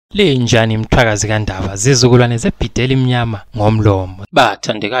Linjani mthwakazi kaNdaba zizukulwane zebhideli mnyama ngomlomo.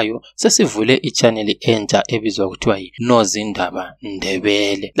 Bathandekayo sesivule ichannel entsha ebizwa kuthiwa yiNozindaba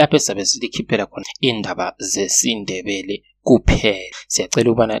Ndebele lapho esabe silikhiphela khona indaba zeSindebele kuphela.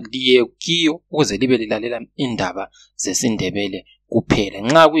 Siyacela ubana liye kiyo ukuze libe lilalela indaba zeSindebele kuphela.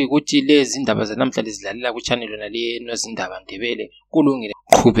 Nxa kuyikuthi lezi indaba zanamhlanje zilalela ku channel yona le Nozindaba Ndebele kulungile,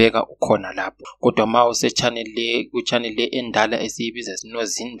 qhubeka ukhona lapho. Kodwa ma use channel le ku channel le endala esiyibiza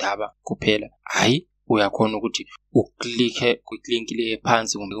Nozindaba kuphela, hayi uyakhona ukuthi uklikhe ku-link le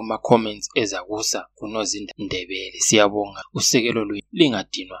phansi kumbe kuma comments ezakusa kuNozindaba Ndebele. Siyabonga usekelo lwenu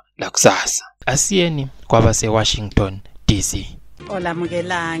lingadinwa lakusasa. Asiyeni kwaba seWashington DC.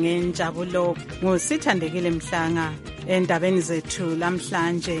 Olamukela ngenjabulo ngusithandekile Mhlanga endabeni zethu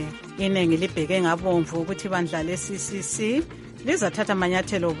lamhlanje. Inengi libheke ngabomvu ukuthi ibandla leCCC lizathatha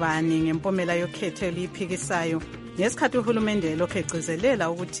amanyathelo bani ngempumela yokhetho eliphikisayo ngesikhathi uhulumende lokho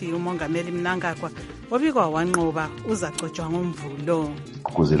egcizelela ukuthi umongameli Mnangagwa obikwa wanqoba uzacotshwa ngomvulo.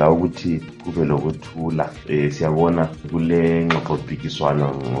 Kuzela ukuthi kube lokuthula siyabona kule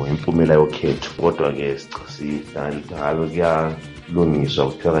ngxoxo-mpikiswano ngempumela yokhetho, kodwa ke sicasihlalo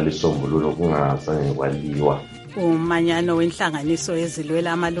kuyalungiswa kuthiwa lisombululo kungazange kwaliwa. Umanyano wenhlanganiso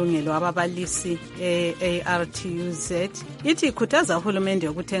ezilwela amalungelo ababalisi ARTUZ ithi ikhuthaza uhulumende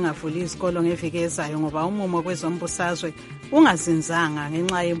ukuthi engavuli izikolo ngeviki ezayo ngoba umumo kwezombusazwe ungazinzanga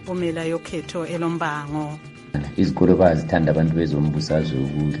ngenxa yempumela yokhetho elombango. Izikolo bazithanda abantu bezombusazwe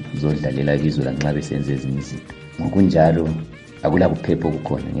ukuzodlalela kizo lanxa besenze ezinye izinto. Ngokunjalo akula kuphepha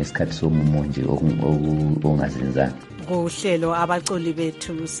okukhona ngesikhathi somumo nje ongazinzanga. Kuhlelo abaculi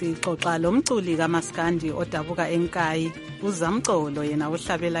bethu sixoxa lomculi kaMaskandi odabuka eNkayi uZamcolo, yena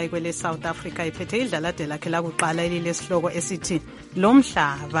uhlabela ikwele South Africa iphethe idlalade lakhe lakuqala elilesihloko esithi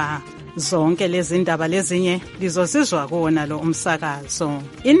Lomhlaba. Zonke lezi ndaba lezinye lizosizwa kuona lo umsakazo.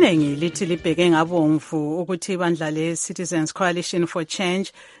 Inengi lithi libheke ngabomvu ukuthi ibandla leCitizens Coalition for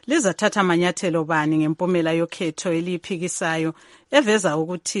Change lizathatha amanyathelo bani ngempumela yokhetho eliphikisayo eveza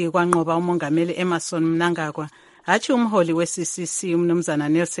ukuthi kwanqoba umongameli Emmerson Mnangagwa hathi umholi weCCC umnumzana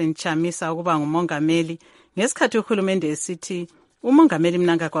Nelson Chamisa ukuba ngumongameli ngesikhathi uhulumende esithi umongameli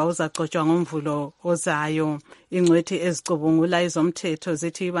Mnangagwa uzacotshwa ngomvulo ozayo. Ingcwethi ezicubungula izomthetho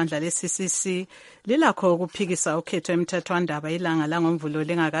zithi ibandla leCCC lilakho ukuphikisa ukhetho eMthethwandaba ilanga langomvulo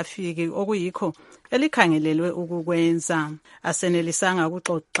lingakafiki, okuyikho elikhangelelwe ukukwenza. Asenelisanga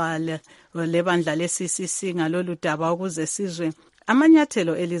ukuxoxa lebandla leCCC ngalolu daba ukuze sizwe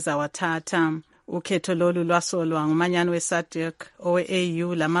amanyathelo elizawathatha. Ukhetho lolu lwasolwa ngumanyano weSADC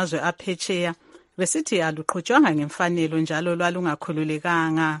owe-AU lamazwe aphetsheya besithi aluqhutshwanga ngemfanelo njalo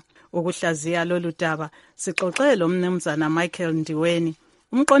lwalungakhululekanga. Ukuhlaziya lolu daba sixoxe lo mnumzana Michael Ndiweni,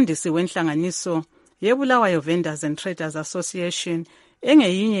 umqondisi wenhlanganiso yeBulawayo Vendors and Traders Association,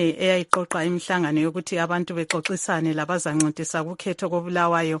 engeyinye eyayiqoqa imihlangano yokuthi abantu bexoxisane labazancedisa kukhetho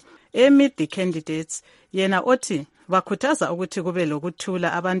koBulawayo meet the candidates. Yena othi bakhuthaza ukuthi kube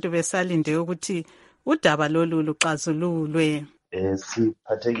lokuthula abantu besalinde ukuthi udaba lolu luxazululwe.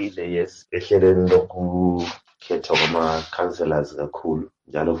 Siphathekile yes ehlelweni lokukhetha kwama-councillors kakhulu,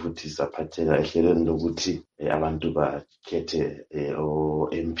 njalo futhi saphatheka ehlelweni lokuthi abantu bakhethe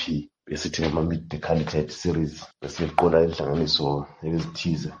o-MP besithi ngama-meet the candidate series. Besiqola inhlanganiso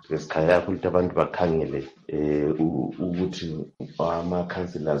ezithize besikhaya kakhulu ukuthi abantu bakhangele ukuthi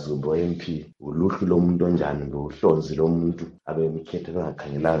ama-councillors kumbe o-MP uluhlu lomuntu onjani, lohlonzi lomuntu abemkhethe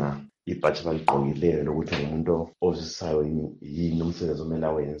bengakhangelanga ibhatshi baligqokileyo lokuthi ngumuntu ozwisayo yini umsebenzi omele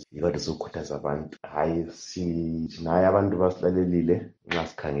awenze. Yikho sokukhuthaza abantu, hayi naye abantu basilalelile nxa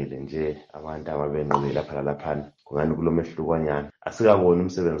sikhangele nje abantu ababenqobe lapha lalaphana kungani kulomehlukanyana. Asikaboni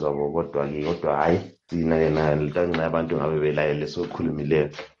umsebenzi wabo kodwa hayi thina yena nxa abantu ngabe belayele sokhulumileyo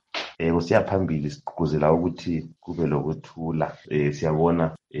kusiya phambili sigqugquzela ukuthi kube lokuthula.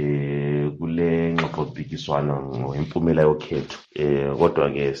 Siyabona kule ngxoxo-mpikiswano ngempumela yokhetho, kodwa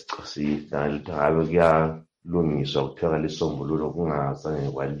ke ngabe kuyalungiswa kuthiwa lisombululo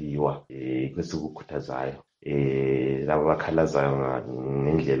kungazange kwaliwa. Kwesikukhuthazayo laba abakhalazayo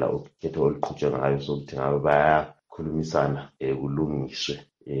ngendlela ukhetho oluqhutshwe ngayo sokuthi ngabe bayakhulumisana kulungiswe,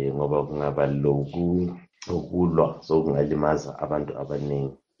 ngoba kungaba lokulwa sokungalimaza abantu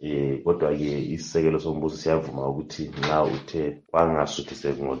abaningi. Kodwa-ke isisekelo sombuso siyavuma ukuthi nxa uthe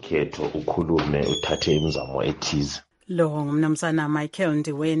wangasuthiseki ngokhetho ukhulume uthathe imizamo ethize. Lo ngumnumzana Michael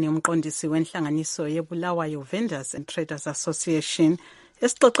Ndiweni, umqondisi wenhlanganiso yeBulawayo Vendors and Traders Association,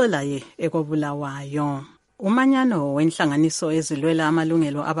 esixoxelaye ekobulawayo. Umanyano wenhlanganiso ezilwela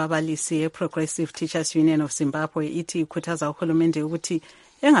amalungelo ababalisi eProgressive Teachers Union of Zimbabwe ithi ikhuthaza uhulumende ukuthi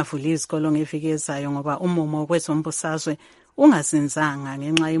engavuli izikolo ngeviki ezayo ngoba umumo kwezombusazwe ungazinzanga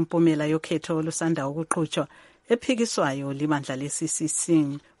ngenxa yempumela yokhetho olusanda ukuqhutshwa ephikiswayo libandla leCCC.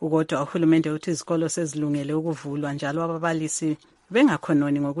 Ukodwa uhulumende uthi izikolo sezilungele ukuvulwa njalo ababalisi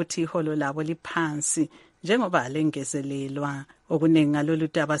bengakhononi ngokuthi iholo labo liphansi njengoba lengezelelwa. Okuningi ngalolu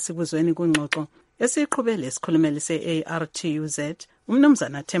daba sikuzweni kungxoxo esiqhubele lesikhulumeli se-ARTUZ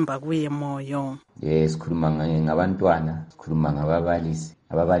umnumzana Themba kuye moyo. Sikhuluma ngabantwana, sikhuluma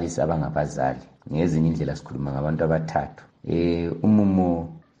ngababalisi abangabazali. Ngezinye indlela sikhuluma ngabantu abathathu.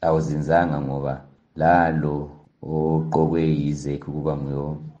 Umumo awuzinzanga ngoba lalo oqokwe yizekhe kuba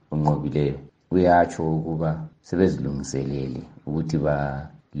nguye onqobileyo uyatsho ukuba sebezilungiselele ukuthi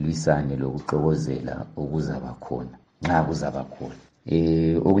balwisane lokuxokozela okuzaba khona nxa kuzaba khona.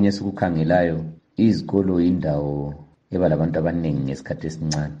 Okunye sikukhangelayo, izikolo indawo eba labantu abaningi ngesikhathi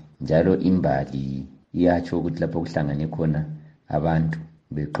esincane, njalo imbali iyatsho ukuthi lapho kuhlangane khona abantu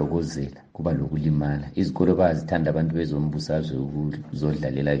bexokozela kuba lokulimala. Izikolo bayazithanda abantu bezombusazwe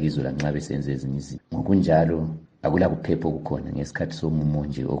ukuzodlalela kizo lanxa besenze ezinye izinto. Ngokunjalo akula kuphepha okukhona ngesikhathi somumo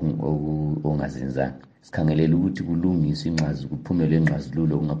nje ongazinzanga. Sikhangelela ukuthi kulungiswe inxazi, kuphumele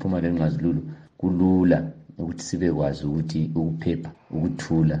inxazululo. Kungaphumela inxazululo kulula ukuthi sibekwazi ukuthi ukuphepha,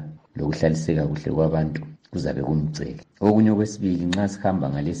 ukuthula lokuhlaliseka kuhle kwabantu kuzabe kumcele. Okunye okwesibili, nxa sihamba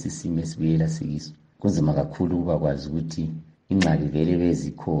ngalesi simo esibuyela sikiso, kunzima kakhulu ukuba kwazi ukuthi ingxaki vele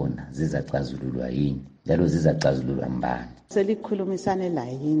bezikhona zizacazululwa yini njalo zizacazululwa mbani. Selikhulumisane la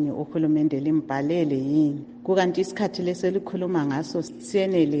yini uhulumende, limbhalele yini? Kukanti isikhathi leselikhuluma ngaso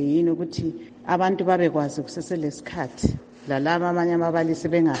siyenele yini ukuthi abantu babekwazi kuseselesikhathi lalabo abanye ababalisi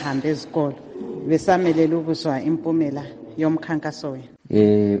bengahambi ezikolo besamelela ukuzwa impumela yomkhankaso wena?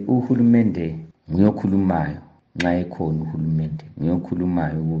 Uhulumende nguyokhulumayo. Nxa ekhona uhulumende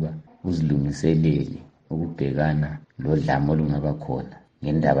nguyokhulumayo ukuba uzilungiselele ukubhekana lodlame olungaba khona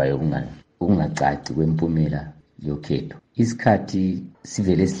ngendaba yokungacaci kwempumela yokhetho. Isikhathi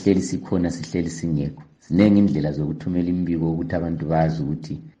sivele sihleli sikhona, sihleli singekho. Zinengi indlela zokuthumela imbiko ukuthi abantu bazi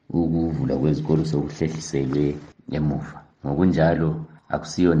ukuthi ukuvulwa kwezikolo sokuhlehliselwe emuva. Ngokunjalo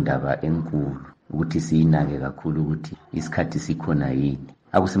akusiyo ndaba enkulu ukuthi siyinake kakhulu ukuthi isikhathi sikhona yini.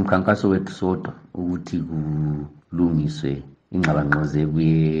 Akusimkhankaso wethu sodwa ukuthi kulungiswe ingxabangxoze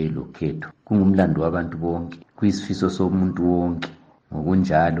kuye lokhetho. Kungumlando wabantu bonke, kuyisifiso somuntu wonke.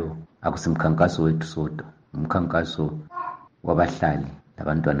 Ngokunjalo akusimkhankaso wethu sodwa, umkhankaso wabahlali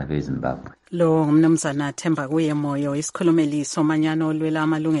labantwana beZimbabwe. Lo ngumnumzana Themba kuye moyo, isikhulumeli somanyano olwela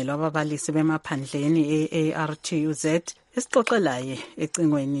amalungelo ababalisi bemaphandleni e-ARTUZ, esixoxelaye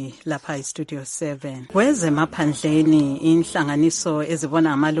ecingweni lapha eStudio 7. Kwezemaphandleni, inhlanganiso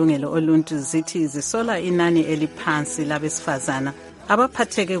ezibona amalungelo oluntu zithi zisola inani eliphansi labesifazana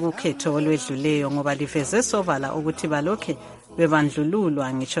abaphatheke kukhetho olwedluleyo ngoba liveze sobala ukuthi balokhe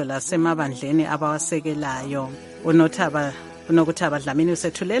bebandlululwa ngisho lasemabandleni abawasekelayo. Unokuthaba Dlamini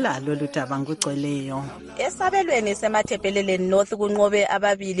usethulela lolu daba ngugcweleyo. Esabelweni semathebheleleni North kunqobe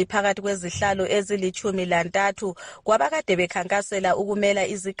ababili phakathi kwezihlalo ezili13 kwabakade bekhankasela ukumela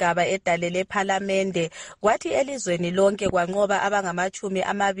izigaba edalele parliamente, kwathi elizweni lonke kwanqoba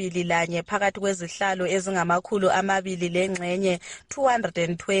abangama21 phakathi kwezihlalo ezingama200 lengxenye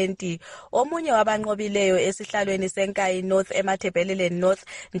 220. Omunye wabanqobileyo esihlalweni senkayi North emathebheleleni North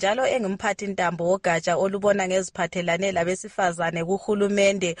njalo engumphathi ntambo wogatsha olubona ngeziphathelane labesifazane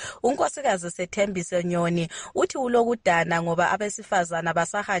kuhulumende, unkosikazi Sethembise Nyoni, uthi ulokudana ngoba abesifazana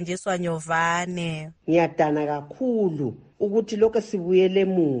basahanjiswa nyovane. Ngiyadana kakhulu ukuthi lokho sibuyele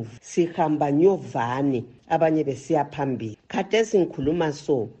emuva sihamba nyovane abanye besiya phambili. Khathesi ngikhuluma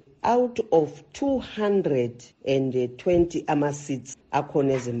so, out of 220 ama-seats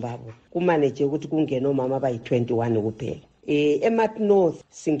akhona eZimbabwe kumanage ukuthi kungena omama abayi-21 kuphela. Emat North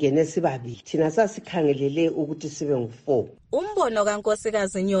singene sibabili, thina sasikhangelele ukuthi sibe ngu4. Umbono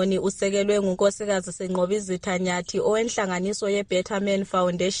kankosikazi Nyoni usekelwe ngunkosikazi Senqobizitha Nyathi owenhlanganiso ye-Betterment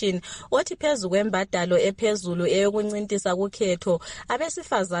Foundation, othi phezu kwembadalo ephezulu eyokuncintisa kukhetho,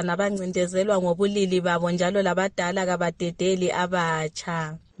 abesifazana bancindezelwa ngobulili babo njalo labadala kabadedeli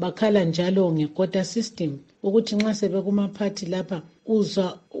abatsha. Bakhala njalo nge-quota system ukuthi nxa sebekumaphathi lapha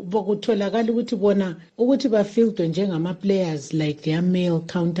uzwa bokutholakala ukuthi bona ukuthi bafieldwe njengama-players like their male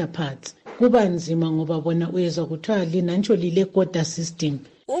counterparts. Kuba nzima ngoba bona uyezwa kuthiwa linantsho lile quota system.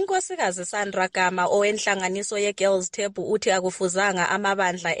 Unkosikazi Sandra Gama owenhlanganiso ye-Girls Table uthi akufuzanga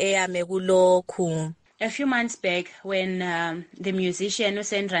amabandla eyame kulokhu. a few months back when the musician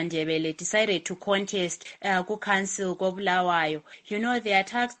Usendra Ndebele decided to contest ku-council koBulawayo. You know, the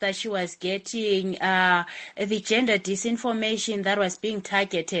attacks that she was getting, the gender disinformation that was being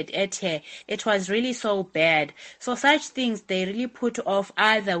targeted at her, it was really so bad. So such things, they really put off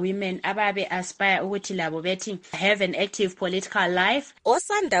other women ababe aspire ukuthi labo bethi have an active political life.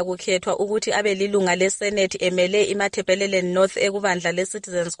 Osanda kukhethwa ukuthi abe lilunga leSenate emele iMatabeleland North ekubandla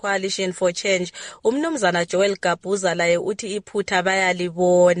leCitizens Coalition for Change, umnumzana Joel Gabuza laye uthi iphutha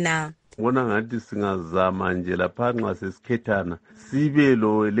bayalibona. Ngibona ngathi singazama nje lapha nxa sesikhethana sibe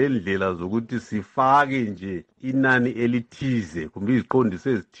lo lendlela zokuthi sifake nje inani elithize kumbe iziqondiso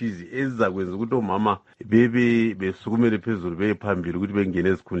ezithize ezizakwenza ukuthi omama bebe besukumele phezulu bephambili ukuthi bengene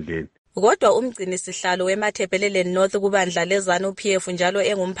ezikhundleni. Kodwa umgcini sihlalo weMatabeleland North kubandla leZanu PF njalo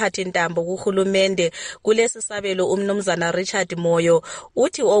engumphathi ntambo kuhulumende kulesi sabelo umnumzana Richard Moyo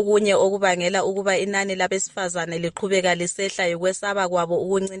uthi okunye okubangela ukuba inani labesifazane liqhubeka lisehla yokwesaba kwabo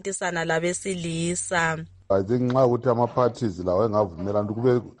ukuncintisana labesilisa. I think nxa ukuthi ama-parties lawo engavumelana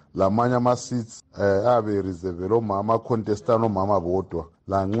ukuthi kube lamanye ama-seats abe reserved omama contestant omama bodwa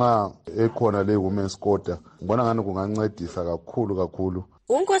lanxa ekhona le women's quota ngibona ngani kungancedisa kakhulu.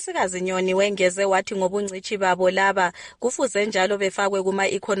 Unkosikazi Nyoni wengeze wathi ngobungcithi babo laba kufuze njalo befakwe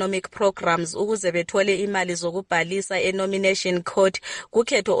kuma-economic programs ukuze bethole imali zokubhalisa e-nomination court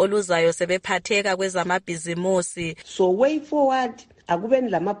kukhetho oluzayo sebephatheka kwezamabhizimusi. So way forward akube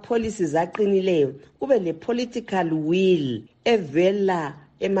lama-policies aqinileyo, kube ne-political will evela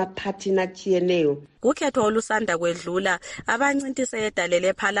emaphathini atshiyeneyo. Kukhetho olusanda kwedlula abancintise edale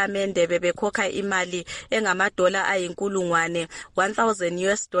leParliament bebekhokha imali engamadola ayinkulungwane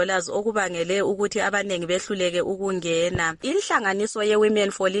 $1,000 okubangele ukuthi abanengi behluleke ukungena. Inhlanganiso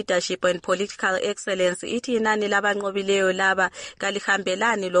ye-Women for Leadership and Political Excellence ithi inani labanqobileyo laba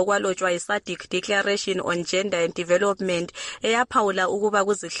kalihambelani lokwalotshwa yiSADC Declaration on Gender and Development eyaphawula ukuba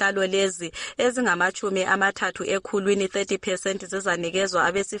kuzihlalo lezi ezingama-30 ekhulwini 30% zizanikezwa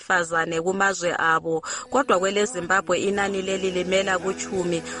abesifazane kumazwe abo. Kodwa kwele Zimbabwe inani leli limela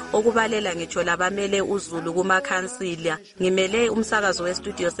ku10 okubalela ngitsho labamele uZulu kumakhansila. Ngimele umsakazo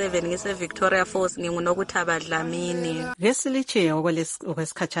weStudio 7 ngise Victoria Falls ngingunokuthaba Dlamini. Ngesilitshe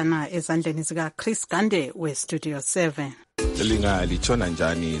okwesikhatshana ezandleni zika Chris Gande weStudio 7. Linga lichona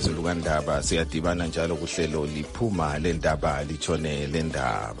njani Zulu Kandaba siyadibana njalo kuhlelo liphuma leNdaba lichone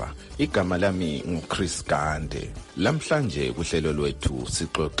leNdaba. Igama lami nguChris Gande. Lamhlanje kuhlelo lwethu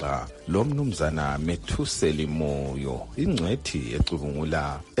sixoxa lomnumzana Methuseli Moyo ingcwethi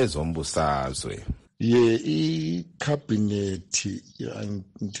ecubungula ezombusazwe. I-cabinet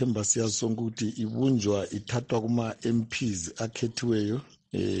ngithemba siyasonke ukuthi ibunjwa ithathwa kuma MPs akhethiweyo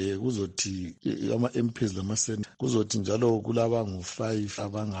kuzothi ama-MPs lama-Senate kuzothi njalo kulaba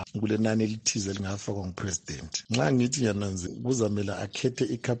ngu5 kulenani elithize lingafakwa ngupresident. Nxa ngithi ngiyananzela kuzamela akhethe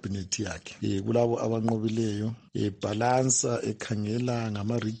icabinet yakhe kulabo abanqobileyo balansa ekhangela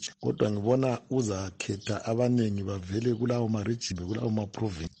ngama-region, kodwa ngibona uzakhetha abanengi bavele kulawo ma-region kulawo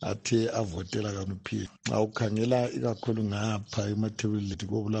ma-province athe avotela kanuphile. Nxa ukhangela ikakhulu ngapha eMatabeleland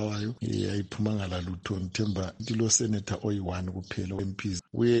koBulawayo ayiphumanga lalutho, ngithemba lo senator oyi1 kuphela MPs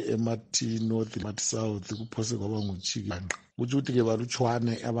uye emathi north emathi south kuphose kwaba nguChikanqa. Kuthi ukuthi-ke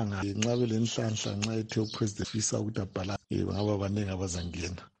balutshwane nxa belenhlanhla nxa ethe upresident fisa ukuthi abhala bangaba baningi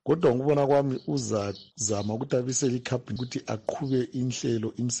abazangena. Kodwa ngibona kwami uzazama ukuthi abisele icabinet ukuthi aqhube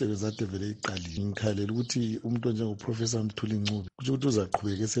inhlelo imisebenzi ade vele iqalile. Ngikhalela ukuthi umuntu onjengoprofessor Mthuli Ncube kuthi ukuthi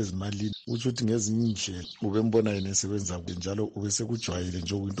uzaqhubeka esezimalini ukuthi ukuthi ngezinye indlela ubembona yena esebenza njalo ubesekujwayele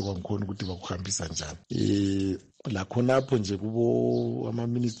njengokuyinto kwangikhona ukuthi bakuhambisa njani. La khonapho nje kubo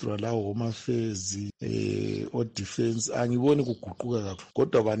ama-ministry lawo home affairs o-defense angiboni kuguquka kakhulu,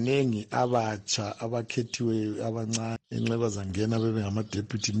 kodwa baningi abatsha abakhethiweyo abancane enxa bazangena bebe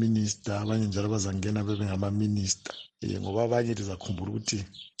ngama-deputy minister, abanye njalo bazangena bebe ngama-minister ngoba abanye lizakhumbula ukuthi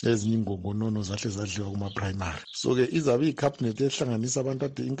ezinye ingongonono zahle zadliwa kuma-primary. So-ke izabe iyi-cabinet ehlanganisa abantu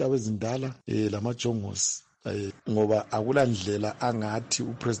ade inkaba ezindala lamajongosi ngoba akulandlela angathi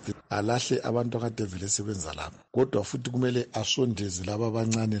upresident alahle abantu akade vele sebenza lapho, kodwa futhi kumele asondeze laba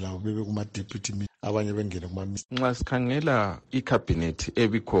abancane labo bebe kuma-deputy minister abanye bengene kuma-minister. Nxa sikhangela icabinet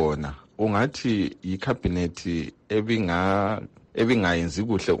ebikhona ungathi icabinet ebingayenzi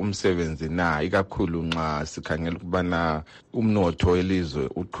kuhle umsebenzi na, ikakhulu nxa sikhangela ukubana umnotho welizwe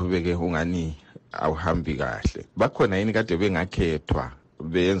uqhubeke ungani awuhambi kahle. Bakhona yini kade bengakhethwa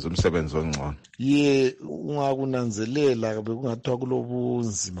beyenza umsebenzi ongcono? Ungakunanzelela bekungathiwa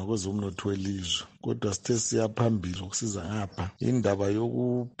kulobunzima kwezomnotho welizwe. kodwa sithe siya phambili ukusiza ngapha indaba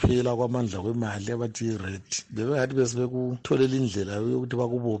yokuphela kwamandla kwemali abathi i-red bebengathi besebekutholela indlela yokuthi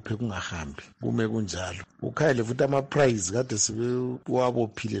bakubophe kungahambi kume kunjalo ukhayele futhi ama-price kade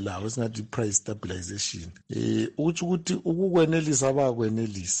sebewabophile lawo esingathi i-price stabilization utsho ukuthi ukukwenelisa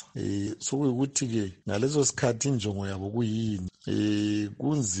bayakwenelisa sokuyukuthi-ke ngaleso sikhathi injongo yabo kuyini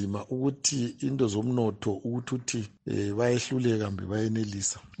kunzima ukuthi into zomnotho ukuthi bayehluleka mbe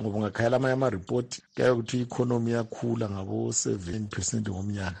bayenelisa ngoba ungakhayela amanye amaripoti kuyaye ukuthi i-economy yakhula ngabo-7%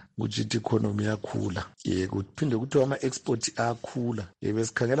 ngomnyaka kutsho ukuthi i-economy yakhula kuphinde kuthiwa ama-export ayakhula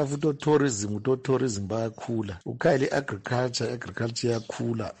besikhangela futhi otourism bayakhula ukhayela i-agriculture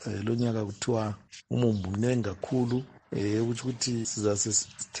yakhula lo nyaka kuthiwa umumbu mnengi kakhulu ukuthi ukuthi sizase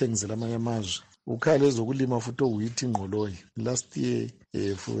sithengisela amanye amazwe ukhayela ezokulima futhi owheat ingqoloyi last year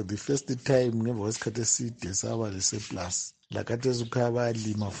for the first time ngemva kwesikhathi eside saba le-surplus lakathesi ukhaya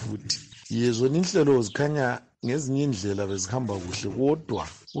bayalima futhi zona inhlelo zikhanya ngezinye indlela bezihamba kuhle kodwa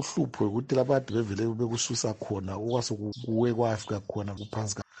uhlupho ukuthi labade bevele bekususa khona okwasekuwe kwafika khona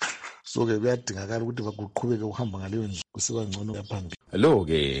kuphansi so-ke kuyadingakala ukuthi bakuqhubeke ukuhamba ngaleyo ndlela kusiba ngcono yaphambili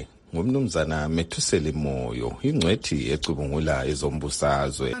lo-ke ngumnumzana Methuseli Moyo ingcwethi ecubungula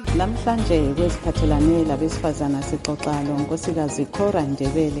ezombusazwe namhlanje kweziphathelane labesifazana sixoxa lonkosikazi Khora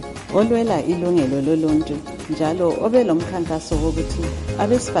Ndebele olwela ilungelo loluntu njalo obelomkhankaso wokuthi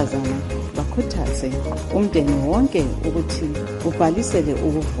abesifazana bakhuthaze umndeni wonke ukuthi ubhalisele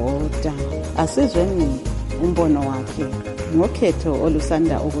ukuvota asizweni umbono wakhe ngokhetho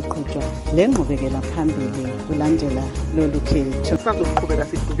olusanda ukuqhutshwa lengqubekela phambili kulandela lolu khetho. Sizoqhubeka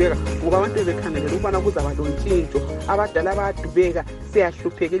sidubeka ngoba abantu bekhangelela ukubana kuzaba lontshintsho abadala bayadubeka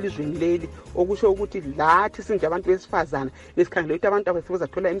siyahlupheka elizweni leli okusho ukuthi lathi sinje abantu besifazana besikhangelela ukuthi abantu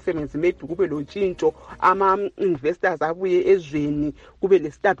abasebezathola imisebenzi maybe kube lontshintsho ama-investors abuye ezweni kube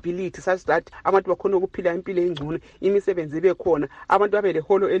le-stability such that abantu bakhona ukuphila impilo engcono imisebenzi ibe khona abantu babe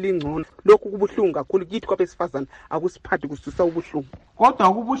leholo elingcono lokhu kubuhlungu kakhulu kithi kwabesifazana akusiphathi kususa ubuhlungu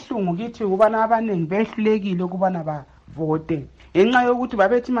kodwa kubuhlungu kithi ukubana abaningi behlulekile ukubana bavote ngenxa yokuthi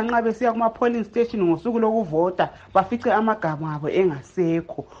babethi manxa besiya kuma-polling station ngosuku lokuvota bafice amagama abo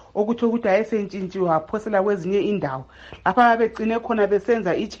engasekho okuthi ukuthi ayesentshintshiwe aphosela kwezinye indawo lapha babegcine khona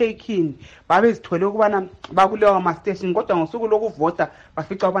besenza i-check-in babezithole ukubana bakulewa ama-station kodwa ngosuku lokuvota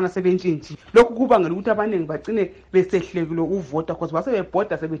bafica ukubana sebentshintshiwe lokhu kubangela ukuthi abaningi bagcine besehlekile ukuvota because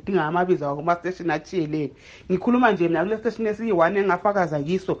basebebhoda sebedinga amabizo abo kuma-station atshiyeleyo ngikhuluma nje mina kule station esiyi-1 engafakaza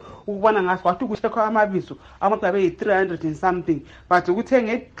kiso ukubana ngathi kuchekhwa amabizo abantu babeyi-300 and something but ukuthe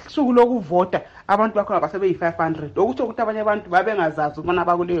ngesuku lokuvota abantu bakhona basebeyi-500 okuthi ukuthi abanye abantu babengazazi ukubana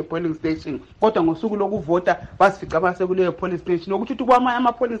bakuleyo polling station kodwa ngosuku lokuvota basifica basekuleyo polling station ukuthi kwamanye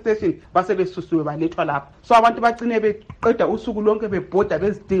ama-polling station basebesusiwe balethwa lapho so abantu bagcine beqeda usuku lonke bebhoda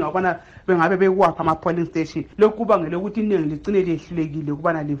bezidinga ukubana bengabe bekuwapha ama-polling station lokhu kubangele ukuthi iningi ligcine liyehlulekile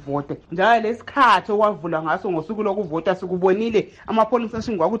ukubana livote njalo lesikhathi okwavula ngaso ngosuku lokuvota sikubonile ama-polling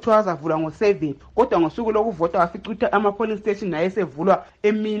station kwakuthiwa azavulwa ngo-7 kodwa ngosuku lokuvota wafica ukuthi ama-polling station naye esevulwa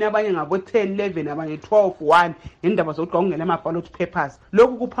emini abanye ngabo-10 11 abanye 12 1 ngendaba zokuthi kwakungela ama-ballot papers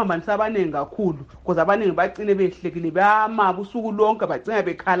lokhu kuphambanisa abaningi kakhulu because abaningi bagcine behlekile bayamaba usuku lonke bagcina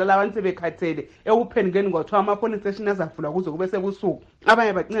bekhala labantu sebekhathele ekuphendukeni kwathiwa ama-polling station azavulwa kuze kube sebusuku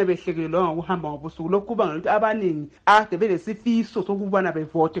abanye bagcine behlekile lo ngokuhamba ngobusuku lokhu kubangela ukuthi abaningi ade belesifiso sokubana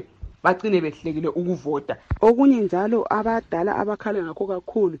bevote bagcine behlekile ukuvota okunye njalo abadala abakhala ngakho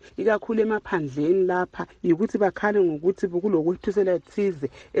kakhulu ikakhulu emaphandleni lapha ukuthi bakhale ngokuthi kulokuthusela thize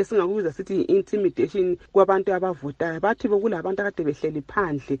esingakubiza sithi i-intimidation kwabantu abavotayo bathi bekulabantu akade behleli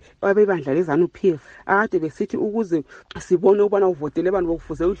phandle babebandla leZanu PF akade besithi ukuze sibone ukubana uvotele abantu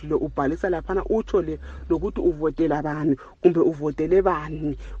bokufuze udlule ubhalisa laphana uthole lokuthi uvotela abantu kumbe uvotele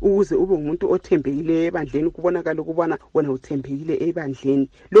bani ukuze ube umuntu othembekile ebandleni kubonakala ukubana wena uthembekile ebandleni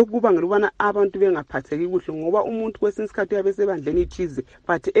lokhu ngokubana abantu bengaphatheki kuhle ngoba umuntu kwesinye isikhathi uyabe sebandleni ithize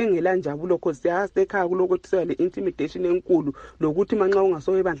but engela njabulo cause siyazi ekhaya kulokuthi le intimidation enkulu lokuthi manxa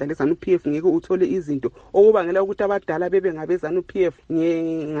ungasowe ebandla leZanu PF ngeke uthole izinto okubangela ukuthi abadala bebe ngabeZanu PF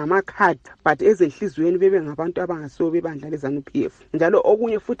ngamakhadi but ezenhlizweni bebe ngabantu abangasowe ebandla leZanu PF njalo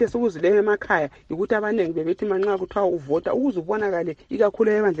okunye futhi esikuzileyo emakhaya ukuthi abaningi bebethi manxa kuthiwa uvota ukuze ubonakale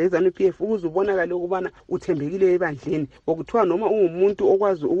ikakhulu ebandla leZanu PF ukuze ubonakale ukubana uthembekile ebandleni okuthiwa noma ungumuntu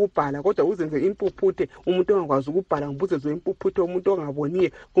okwazi ukubhala kodwa uzenze impuphuthe umuntu ongakwazi ukubhala ngibuzezwe impuphuthe umuntu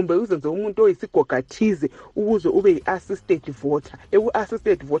ongaboniye kumbe uzenze umuntu oyisigogathize ukuze ube yi-assisted voter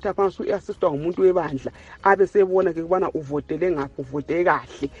eku-assisted voter phansi u-assistwa ngumuntu webandla abe sebona ke kubana uvotele ngaphi uvote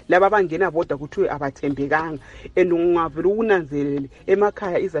kahle laba abangena voda kuthiwe abathembekanga and ungavela ukunanzelele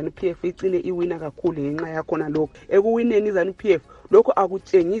emakhaya iZanu PF icine iwina kakhulu ngenxa yakhona lokho ekuwineni iZanu PF lokho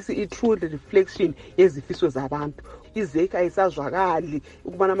akutshengisi i-true reflection yezifiso zabantu. Izeki ayisazwakali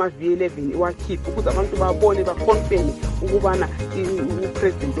ukubana ama-V11 iwakhiphe ukuze abantu babone bakonfirme ukubana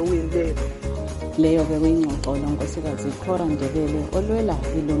upresident owinileyo. Leyo bekuyingxoxo lonkosikazi Khora Ndebele olwela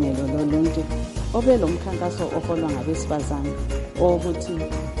ilungelo loluntu obelo mkhankaso oholwa ngabesifazane ukuthi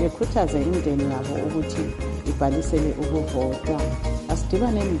bekhuthaze imindeni yabo ukuthi ibhalisele ukuvota.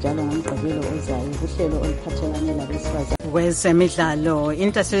 Asidibane njalo ngomgqibelo ozayo kuhlelo oluphathelane labesifazane. Kwezemidlalo,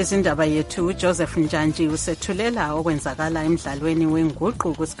 intaselezindaba yethu Joseph Njanji usethulela okwenzakala emidlalweni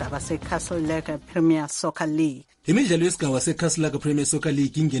wenguqu kusigaba seCastle Premier Soccer League. Imidlalo yesigaba seCastle Premier Soccer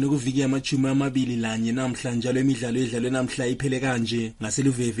League ingene kuviki ama-21 namhla njalo imidlalo edlalwe namhla iphele kanje.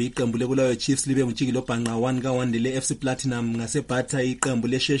 Ngaseluveve iqembu leBulawayo Chiefs libe ngutshiki lobhanqa 1-1 le-FC Platinum. NgaseBhatha iqembu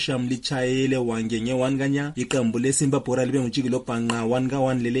leShesham lichayele wange nge-1 kanya. Iqembu leSimba Bora libe ngutshiki lobhanqa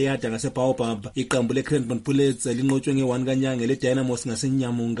 1-1 leleyada ngaseBaobab. Iqembu leCrandon Bullets linqotshwe nge-1 kanya ngeleDynamos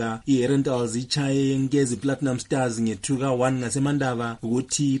ngaseNyamunga. iHerentals ichaye Nkezi Platinum Stars nge-2-1 ngaseMandava.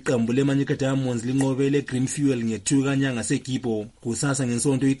 Ukuthi iqembu leManyika Diamonds linqobe leGreen Fuel nge-2 kanya ngaseGibo. Kusasa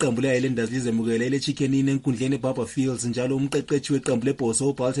ngensonto iqembu leHighlanders lizemukela leChickenini enkundleni eBarber Fields njalo umqeqeshi weqembu leBhoso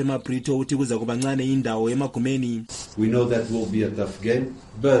uBaltimore Brito uthi kuza kuba ncane indawo emagumeni. We know that will be a tough game,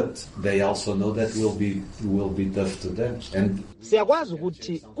 but they also know that will be tough to them. And siyakwazi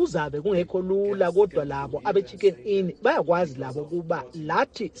ukuthi kuzabe kungekho lula kodwa labo abeChicken Inn bayakwazi labo kuba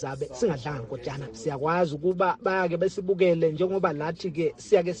lathi zabe singadlanga nkotshana. Siyakwazi kuba bayake besibukele njengoba lathi ke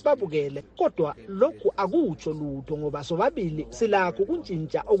siyake sibabukele kodwa lokhu akutsho lutho ngoba sobabili silakho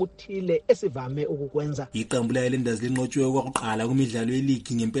kuntshintsha okuthile esivame ukukwenza. Iqembu leHighlanders linqotshwe kwakuqala kumidlalo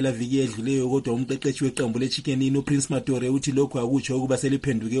yeligi ngempela viki edluleyo kodwa umqeqeshi weqembu leChicken Inn uPrince Matore uthi lokhu akutsho ukuba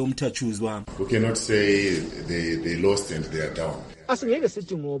seliphenduke umthatshuzwa. We cannot say they lost and they are down. Asingeke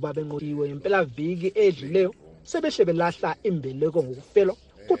sithi ngoba benqotiwe ngempela viki edluleyo sebeshe belahla imbeleko ngokufelo.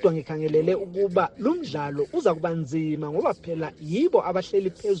 Kodwa ngikhangelele ukuba lo mdlalo uza kuba nzima ngoba phela yibo abahleli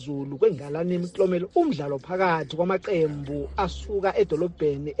phezulu kwengalani imiklomelo. Umdlalo phakathi kwamaqembu asuka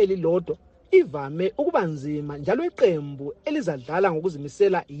edolobheni elilodwa ivame ukuba nzima njalo iqembu elizadlala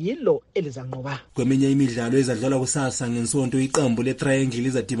ngokuzimisela yilo elizanqoba. Kweminye imidlalo ezadlalwa kusasa ngensonto iqembu leTriangle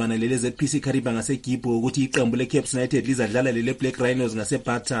lizadibana leleZPC Kariba ngaseGibo ukuthi iqembu leCaps United lizadlala leleBlack Rhinos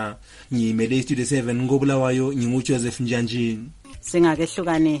ngaseBhatha. Ngiyimele Studio 7 ngoBulawayo nginguJoseph Njanji.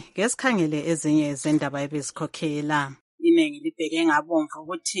 Singakehlukane ngesikhangele ezinye zendaba ebezikhokhela. Iningi libheke ngabomvu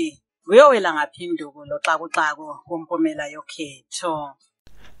ukuthi uyowela ngaphinduko loxakuxako kompomela yokhetho.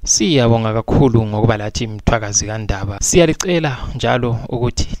 Siyabonga kakhulu ngokuba lathi mthwakazi kaNdaba. Siyalicela njalo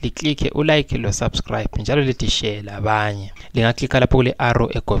ukuthi liklikhe ulike lo subscribe njalo lithi share labanye. Lingaklikha lapho kule arrow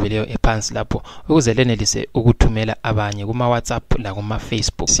egobeleyo ephansi lapho ukuze lenelise ukuthumela abanye kuma WhatsApp la kuma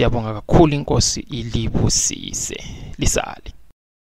Facebook. Siyabonga kakhulu, inkosi ilibusise. Lisale.